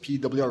first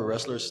PWR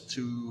wrestlers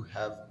to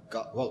have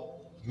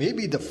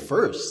maybe the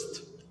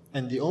first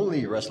and the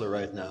only wrestler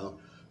right now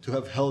to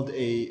have held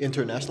a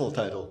international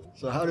title.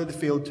 So how did it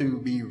feel to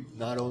be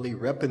not only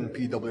repping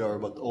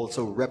PWR but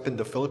also repping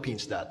the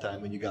Philippines that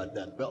time when you got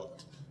that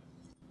belt?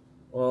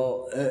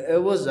 Well,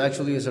 it was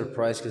actually a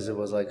surprise because it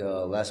was like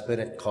a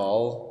last-minute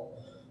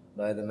call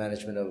by the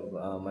management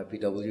of my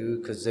PW,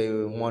 because they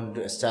wanted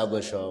to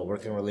establish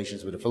working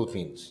relations with the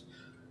Philippines.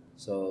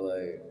 So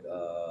like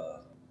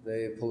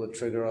they pulled a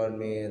trigger on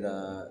me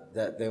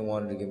that they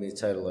wanted to give me the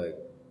title like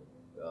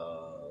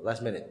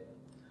last minute.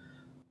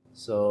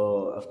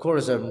 So of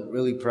course I'm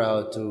really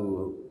proud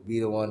to be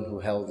the one who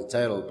held the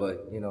title,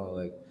 but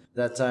like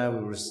that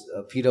time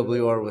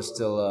PWR was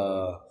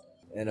still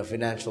in a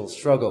financial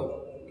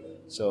struggle.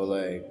 So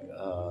like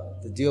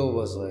the deal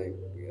was like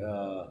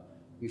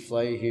we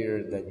fly you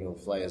here, then you'll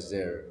fly us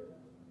there.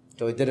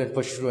 So it didn't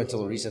push through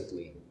until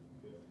recently.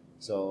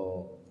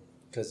 So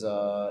because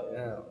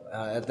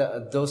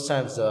at those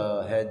times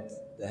the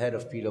head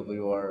of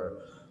PWR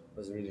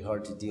was really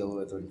hard to deal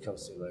with when it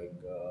comes to like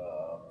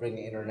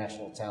bringing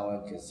international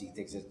talent, because he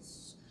thinks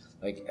it's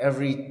like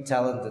every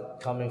talent that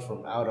coming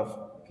from out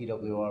of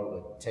PWR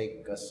would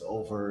take us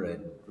over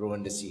and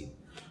ruin the scene,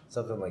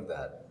 something like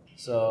that.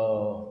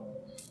 So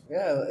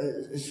yeah,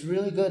 it's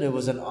really good. It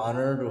was an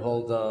honor to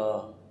hold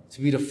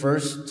to be the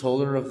first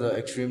holder of the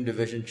Extreme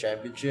Division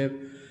Championship.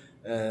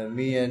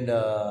 Me and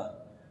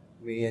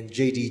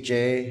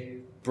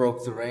JDJ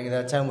broke the ring at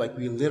that time. Like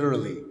we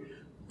literally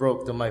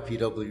broke the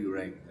MyPW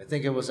ring. I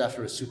think it was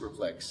after a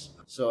superplex.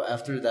 So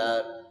after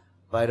that,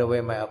 by the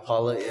way, my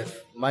apology if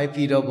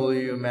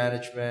MyPW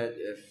management,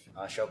 if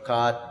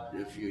Shaukat,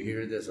 if you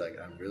hear this, like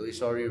I'm really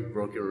sorry you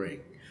broke your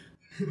ring.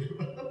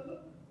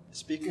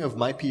 Speaking of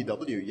my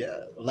PW, yeah,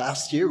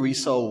 last year we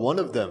saw one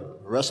of them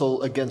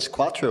wrestle against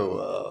Quattro,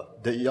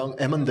 the young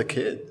Eman the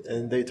Kid,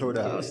 and they tore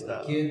the house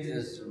down. Kid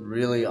is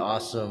really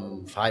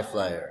awesome high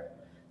flyer.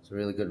 He's a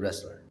really good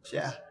wrestler.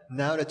 Yeah,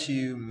 now that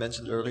you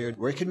mentioned earlier,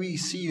 where can we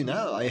see you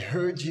now? I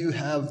heard you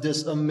have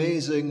this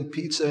amazing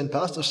pizza and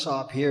pasta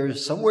shop here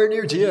somewhere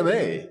near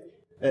GMA,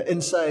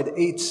 inside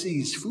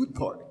 8C's Food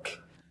Park.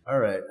 All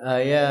right.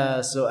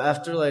 Yeah. So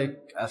after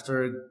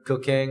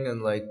cooking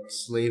and like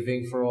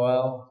slaving for a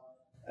while,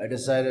 I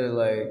decided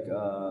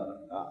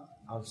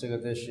I'm sick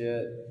of this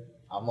shit.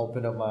 I'm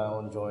opening up my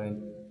own joint.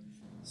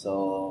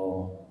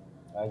 So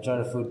I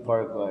joined a food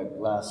park like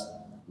last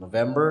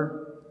November,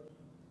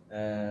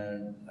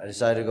 and I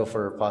decided to go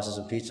for pastas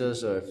and pizza.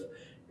 So if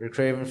you're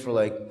craving for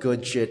like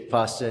good shit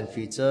pasta and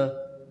pizza,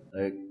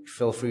 like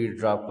feel free to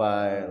drop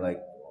by. Like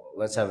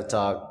let's have a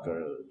talk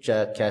or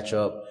chat, catch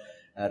up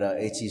at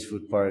 8C's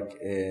Food Park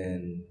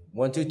in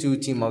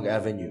 122 Timog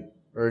Avenue,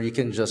 or you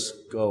can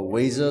just go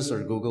Waze us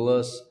or Google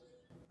us.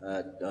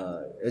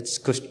 It's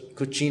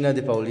Cucina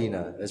de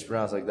Paulina. It's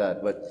pronounced like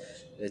that, but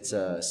it's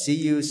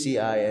Cucinadi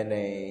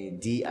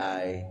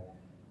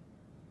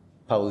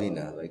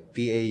Paulina, like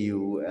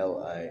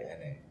Paulina,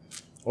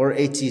 or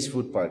 8C's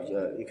Food Park.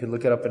 You can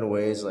look it up in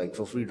ways. Like,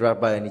 feel free to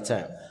drop by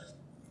anytime.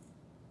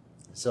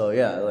 So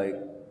yeah,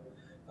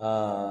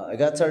 I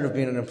got tired of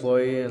being an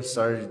employee and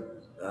started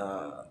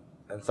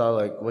and thought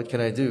like, what can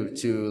I do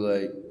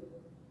to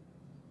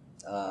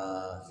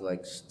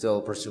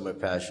still pursue my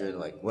passion.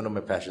 Like one of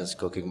my passions is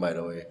cooking, by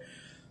the way.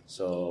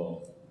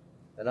 So,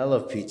 and I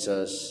love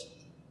pizzas.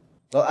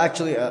 Well,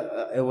 actually,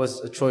 it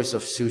was a choice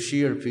of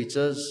sushi or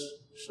pizzas.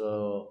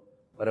 So,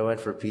 but I went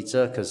for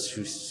pizza because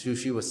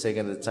sushi was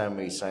taken at the time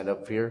we signed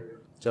up here.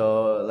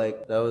 So,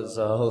 that was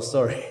the whole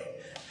story.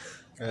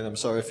 And I'm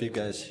sorry if you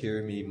guys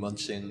hear me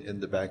munching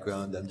in the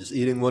background. I'm just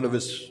eating one of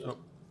his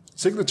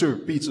signature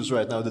pizzas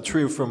right now, the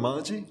Trio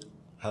Formaggi.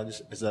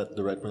 Is that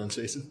the right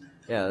pronunciation?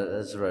 Yeah,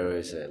 that's the right way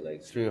to say it.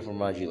 Like Trio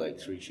Formaggi, like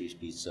 3-cheese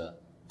pizza.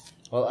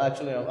 Well,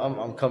 actually,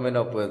 I'm coming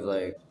up with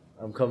a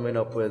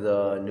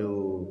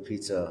new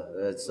pizza.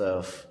 That's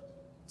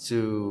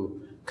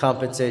to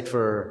compensate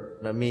for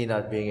me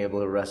not being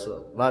able to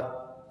wrestle,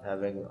 not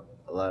having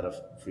a lot of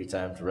free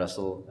time to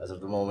wrestle as of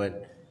the moment.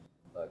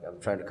 Like I'm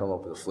trying to come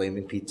up with a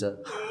flaming pizza.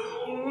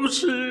 Oh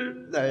shit!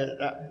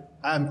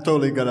 I'm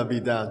totally gonna be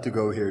down to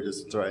go here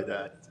just to try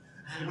that.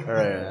 All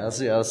right,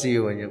 I'll see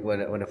you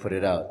when I put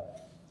it out.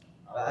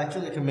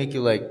 Actually, I can make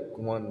you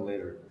one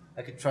later.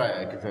 I could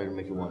try to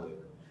make you one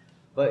later.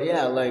 But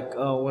yeah,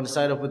 when I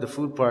signed up with the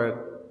food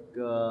park,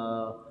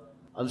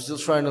 I'm still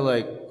trying to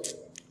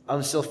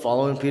I'm still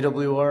following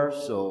PWR,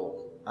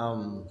 so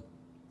I'm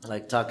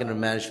talking to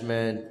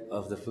management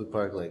of the food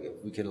park,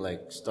 if we can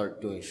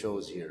start doing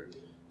shows here.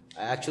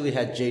 I actually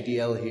had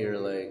JDL here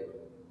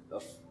a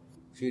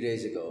few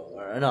days ago,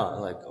 or no,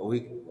 a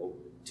week,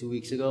 2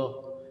 weeks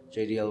ago.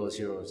 JDL was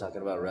here. We were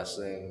talking about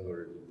wrestling. We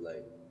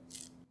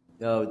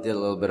did a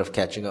little bit of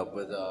catching up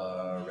with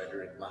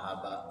Rhetoric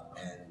Mahaba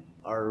and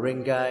our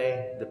ring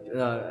guy,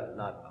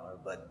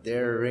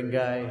 their ring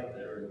guy,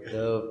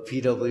 the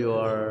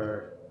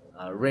PWR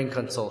ring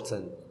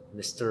consultant,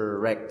 Mr.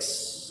 Rex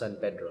San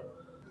Pedro.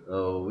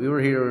 So we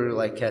were here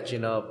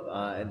catching up,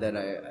 and then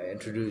I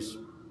introduced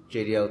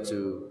JDL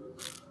to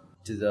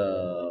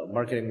the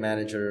marketing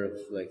manager of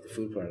the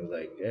food park.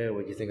 Hey,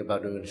 what do you think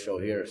about doing a show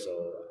here?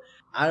 So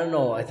I don't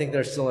know. I think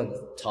they're still in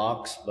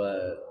talks,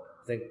 but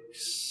I think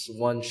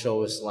one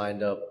show is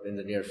lined up in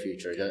the near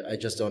future. I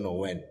just don't know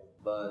when,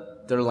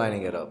 but they're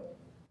lining it up.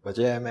 But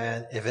yeah,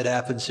 man, if it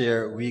happens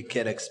here, we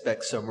can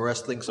expect some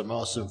wrestling, some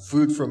awesome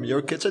food from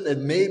your kitchen,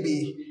 and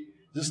maybe,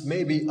 just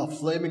maybe, a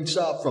flaming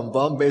chop from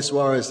Bombay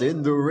Suarez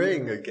in the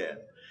ring again.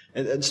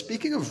 And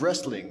speaking of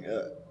wrestling,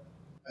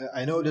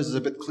 I know this is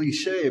a bit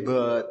cliche,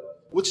 but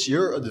what's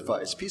your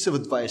piece of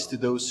advice to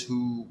those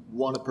who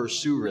want to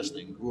pursue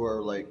wrestling, who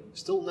are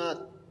still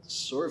not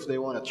sure if they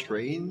want to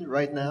train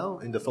right now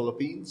in the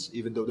Philippines,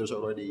 even though there's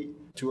already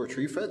 2 or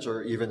 3 feds,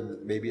 or even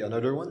maybe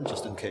another one,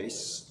 just in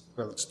case?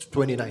 Well, it's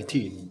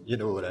 2019, you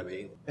know what I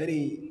mean.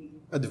 Any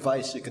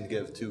advice you can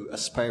give to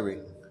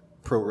aspiring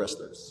pro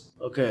wrestlers?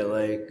 Okay,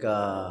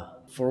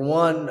 for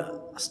one,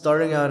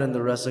 starting out in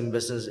the wrestling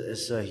business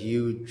is a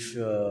huge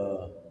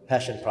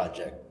passion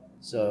project.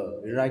 So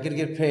you're not going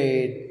to get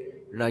paid.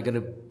 You're not going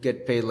to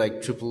get paid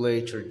like Triple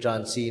H or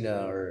John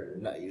Cena,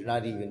 you're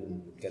not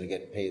even going to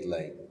get paid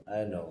I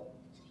don't know,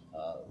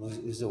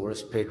 who's the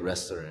worst paid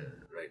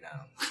wrestler right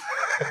now?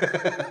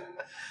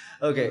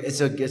 Okay, it's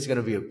going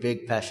to be a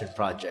big passion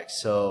project.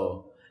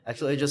 So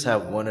actually, I just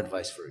have one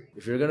advice for you.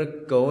 If you're going to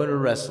go into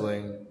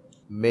wrestling,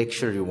 make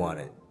sure you want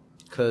it.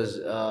 Because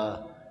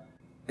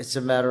it's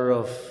a matter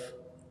of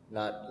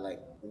not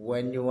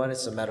when you want it,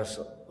 it's a matter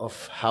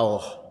of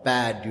how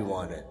bad you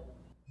want it.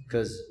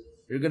 Because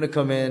you're going to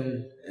come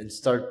in and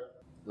start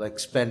like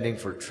spending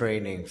for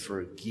training,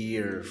 for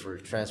gear, for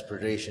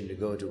transportation to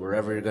go to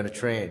wherever you're gonna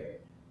train.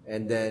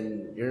 And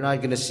then you're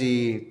not gonna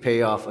see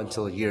payoff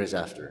until years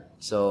after.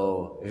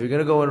 So if you're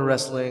gonna go into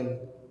wrestling,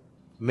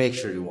 make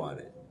sure you want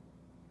it.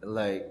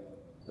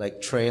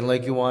 Like train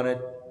like you want it,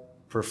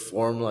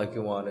 perform like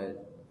you want it,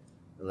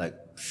 like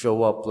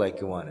show up like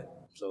you want it.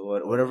 So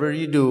whatever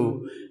you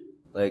do,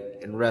 like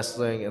in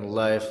wrestling, in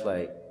life,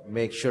 like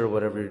make sure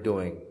whatever you're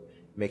doing,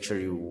 make sure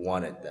you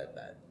want it that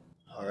bad.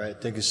 All right,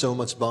 thank you so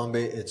much,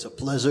 Bombay. It's a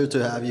pleasure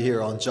to have you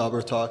here on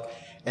Jobber Talk.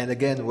 And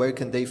again, where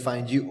can they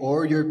find you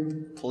or your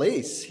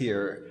place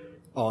here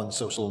on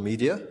social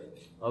media?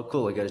 Oh,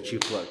 cool! I got a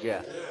cheap plug.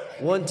 Yeah,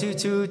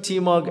 122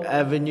 Timog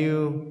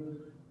Avenue,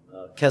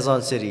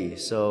 Quezon City.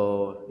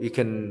 So you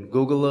can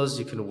Google us,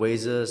 you can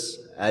Waze us,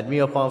 add me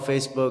up on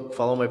Facebook,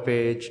 follow my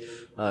page.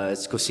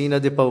 It's Cucina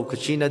de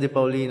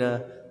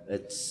Paulina.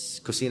 It's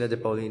Cucina de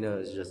Paulina.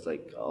 It's just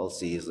like all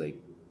C's. Like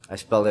I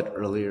spelled it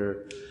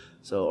earlier.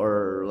 So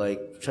or like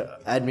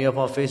add me up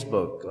on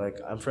Facebook. Like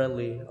I'm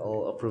friendly.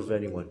 I'll approve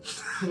anyone.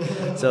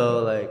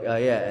 So like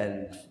yeah,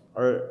 and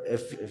or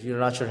if you're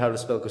not sure how to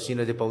spell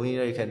Cucina de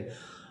Paulina, you can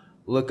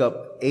look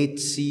up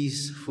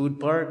 8C's Food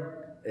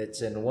Park.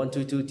 It's in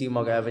 122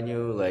 Timog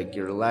Avenue. Like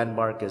your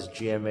landmark is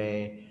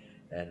GMA,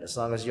 and as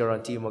long as you're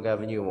on Timog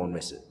Avenue, you won't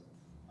miss it.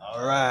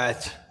 All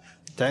right.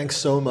 Thanks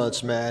so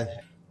much, man.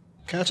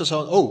 Catch us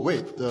on. Oh,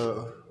 wait.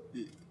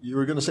 You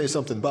were going to say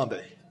something,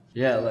 Bombay.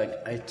 Yeah,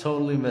 like I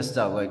totally missed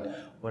out. Like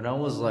when I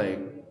was like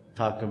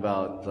talking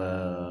about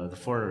the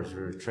foreigners who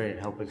were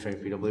helping train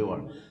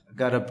PWR, I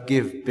gotta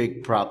give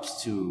big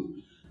props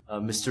to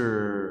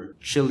Mr.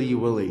 Chili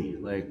Willie,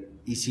 like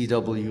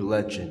ECW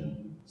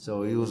legend.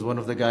 So he was one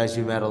of the guys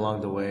we met along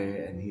the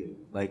way, and he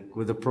like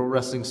with the pro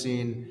wrestling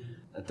scene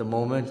at the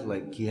moment,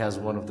 like he has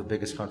one of the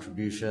biggest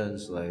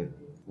contributions, like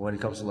when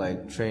it comes to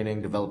like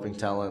training, developing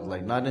talent,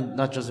 like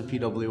not just in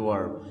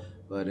PWR,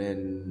 but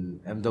in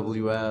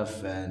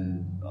MWF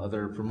and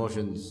other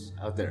promotions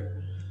out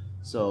there.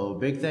 So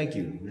big thank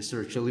you,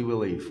 Mr. Chili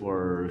Willie,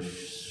 for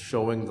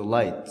showing the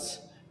lights,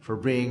 for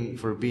being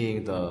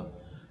the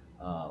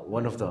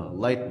one of the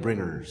light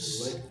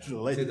bringers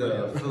to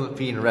the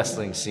Philippine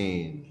wrestling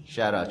scene.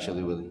 Shout out,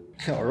 Chili Willie.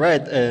 All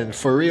right, and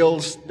for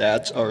reals,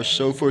 that's our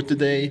show for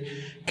today.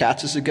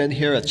 Catch us again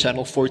here at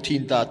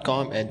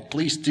channel14.com, and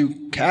please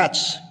do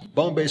catch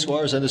Bombay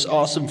Suarez and his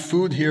awesome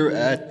food here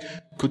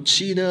at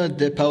Cucina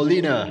de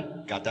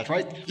Paulina. Got that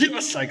right?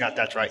 Yes, I got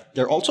that right.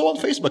 They're also on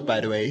Facebook,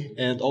 by the way,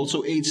 and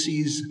also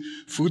 8C's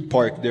Food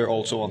Park. They're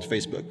also on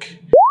Facebook.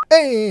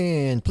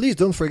 And please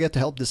don't forget to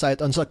help the site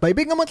unsuck by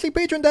being a monthly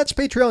patron. That's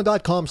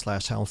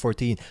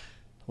patreon.com/channel14.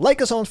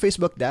 Like us on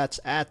Facebook. That's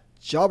at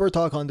Jobber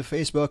Talk on the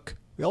Facebook.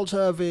 We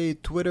also have a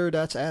Twitter.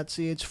 That's at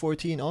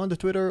CH14 on the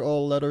Twitter.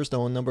 All letters,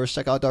 no numbers.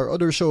 Check out our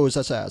other shows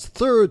such as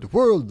Third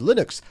World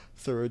Linux,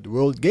 Third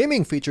World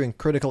Gaming featuring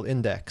Critical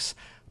Index,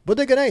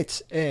 Bodega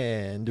Nights,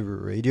 and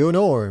Radio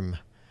Norm.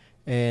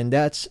 And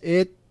that's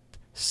it.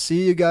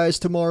 See you guys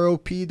tomorrow.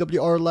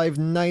 PWR Live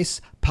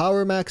Nice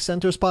Power Max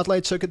Center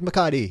Spotlight Circuit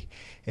Makati.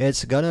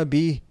 It's gonna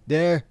be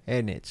there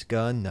and it's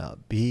gonna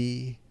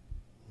be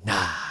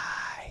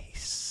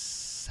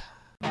nice.